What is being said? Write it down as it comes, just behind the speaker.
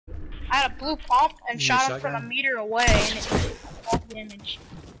I had a blue pump and You shot need a him from a shotgun? meter away, and it did all damage.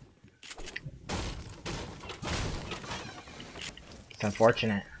 It's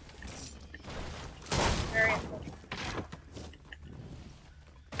unfortunate. Very unfortunate.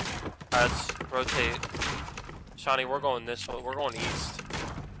 Alright, let's rotate. Shawnee, we're going this way. We're going east.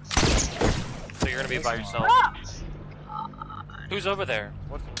 So you're gonna be by yourself. Ah! Who's over there?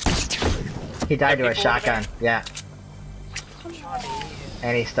 What? He died to a People over shotgun. Yeah, Shawnee.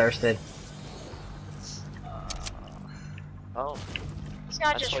 and he's thirsted. Oh. This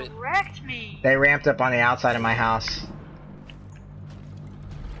guy That's just what- wrecked me. They ramped up on the outside of my house.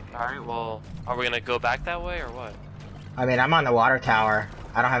 Alright, well, are we gonna go back that way or what? I mean, I'm on the water tower.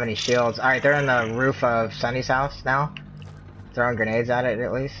 I don't have any shields. Alright, they're in the roof of Sunny's house now. Throwing grenades at it,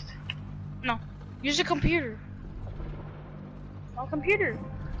 at least. No, use a computer. On computer.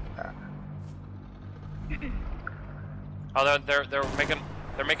 Oh,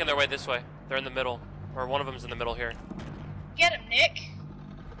 they're making their way this way. They're in the middle, or one of them's in the middle here. Get him, Nick.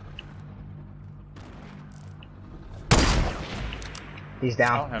 He's I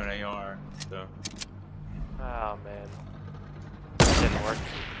down. don't have an AR, so. Oh man, that didn't work.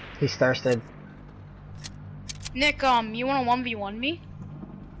 He's thirsted. Nick, you wanna 1v1 me?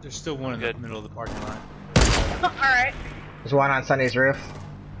 There's still one in the Good. middle of the parking lot. Alright. There's one on Sunny's roof.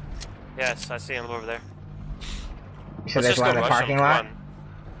 Yes, I see him over there. You said Let's there's just one go in the rush parking him. lot? Come on.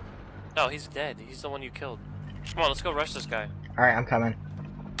 No, he's dead. He's the one you killed. Come on, let's go rush this guy. Alright, I'm coming.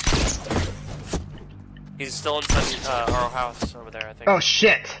 He's still inside our house over there, I think. Oh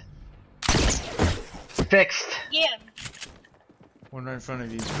shit! Fixed. Get him. One right in front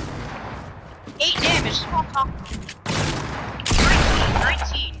of you. 8 damage. That's what I'm talking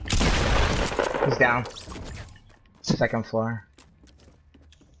about. 19. He's down. Second floor.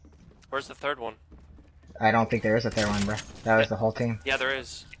 Where's the third one? I don't think there is a third one, bro. That was the whole team. Yeah, there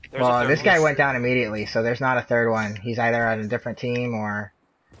is. There's a Well, third this guy one. went down immediately, so there's not a third one. He's either on a different team or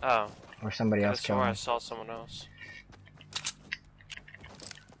Oh, somebody I else saw killed I him. saw someone else.